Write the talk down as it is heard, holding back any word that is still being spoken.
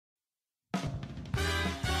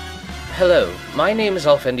Hello, my name is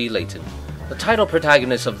Alfendi Layton, the title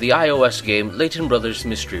protagonist of the iOS game Layton Brothers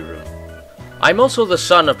Mystery Room. I'm also the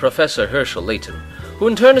son of Professor Herschel Layton, who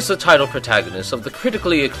in turn is the title protagonist of the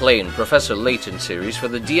critically acclaimed Professor Layton series for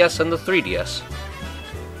the DS and the 3DS.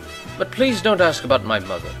 But please don't ask about my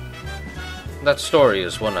mother. That story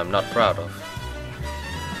is one I'm not proud of.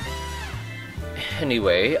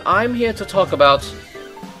 Anyway, I'm here to talk about...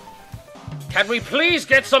 Can we please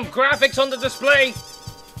get some graphics on the display?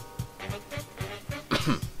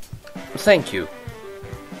 Thank you.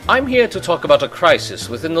 I'm here to talk about a crisis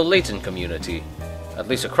within the Layton community. At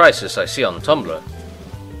least a crisis I see on Tumblr.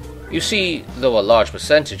 You see, though a large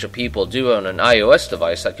percentage of people do own an iOS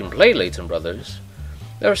device that can play Layton Brothers,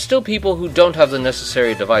 there are still people who don't have the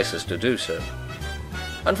necessary devices to do so.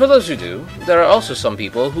 And for those who do, there are also some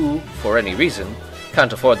people who, for any reason,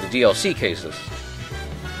 can't afford the DLC cases.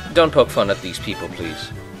 Don't poke fun at these people,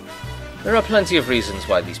 please. There are plenty of reasons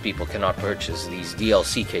why these people cannot purchase these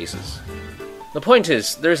DLC cases. The point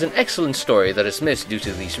is, there is an excellent story that is missed due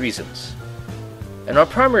to these reasons. And our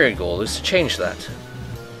primary goal is to change that.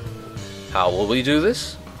 How will we do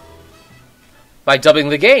this? By dubbing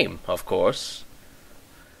the game, of course.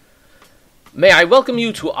 May I welcome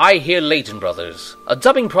you to iHear Layton Brothers, a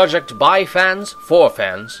dubbing project by fans, for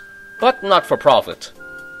fans, but not for profit.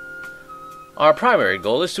 Our primary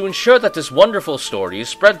goal is to ensure that this wonderful story is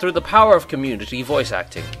spread through the power of community voice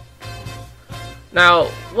acting. Now,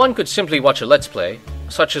 one could simply watch a Let's Play,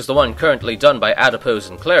 such as the one currently done by Adipose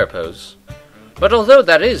and Claripose, but although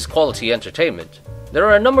that is quality entertainment, there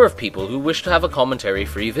are a number of people who wish to have a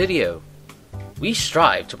commentary-free video. We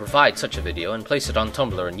strive to provide such a video and place it on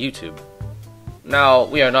Tumblr and YouTube. Now,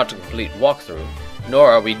 we are not a complete walkthrough,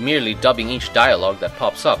 nor are we merely dubbing each dialogue that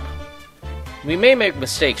pops up. We may make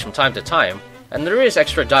mistakes from time to time, and there is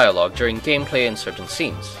extra dialogue during gameplay in certain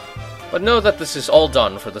scenes, but know that this is all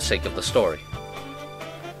done for the sake of the story.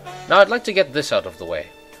 Now I'd like to get this out of the way.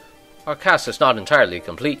 Our cast is not entirely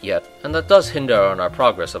complete yet, and that does hinder on our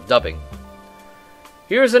progress of dubbing.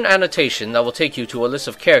 Here is an annotation that will take you to a list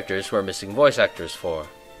of characters we're missing voice actors for.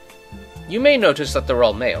 You may notice that they're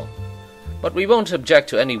all male, but we won't object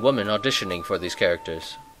to any women auditioning for these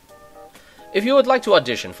characters. If you would like to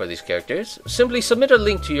audition for these characters, simply submit a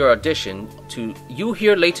link to your audition to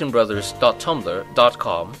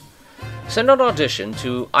youhearlaytonbrothers.tumblr.com, send an audition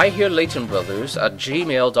to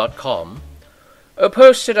ihearlaytonbrothers@gmail.com, or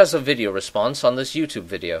post it as a video response on this YouTube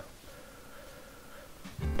video.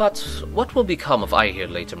 But what will become of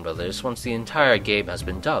iHear Layton Brothers once the entire game has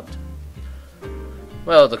been dubbed?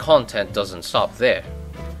 Well, the content doesn't stop there.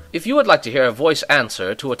 If you would like to hear a voice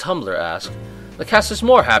answer to a Tumblr ask, the cast is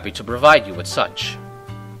more happy to provide you with such.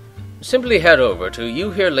 Simply head over to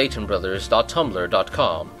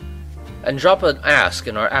youhearlaytonbrothers.tumblr.com and drop an ask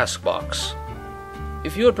in our ask box.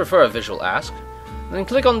 If you would prefer a visual ask, then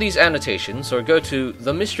click on these annotations or go to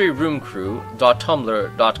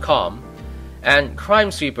themysteryroomcrew.tumblr.com and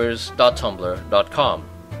crimesweepers.tumblr.com.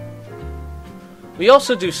 We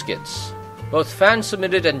also do skits, both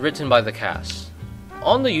fan-submitted and written by the cast.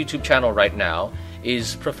 On the YouTube channel right now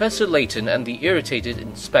is Professor Layton and the Irritated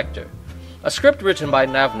Inspector, a script written by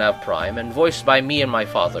Nav Prime and voiced by me and my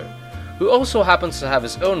father, who also happens to have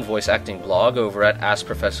his own voice acting blog over at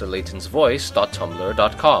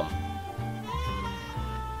AskProfessorLaytonsVoice.tumblr.com.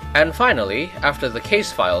 And finally, after the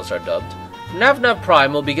case files are dubbed, Nav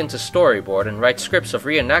Prime will begin to storyboard and write scripts of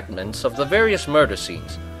reenactments of the various murder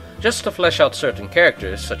scenes, just to flesh out certain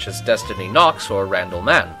characters such as Destiny Knox or Randall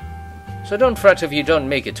Mann. So don't fret if you don't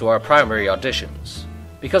make it to our primary auditions,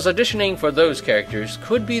 because auditioning for those characters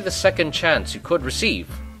could be the second chance you could receive.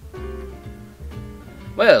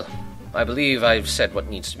 Well, I believe I've said what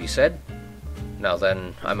needs to be said. Now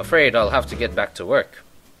then, I'm afraid I'll have to get back to work.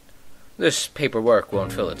 This paperwork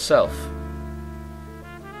won't fill itself.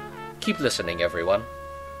 Keep listening, everyone.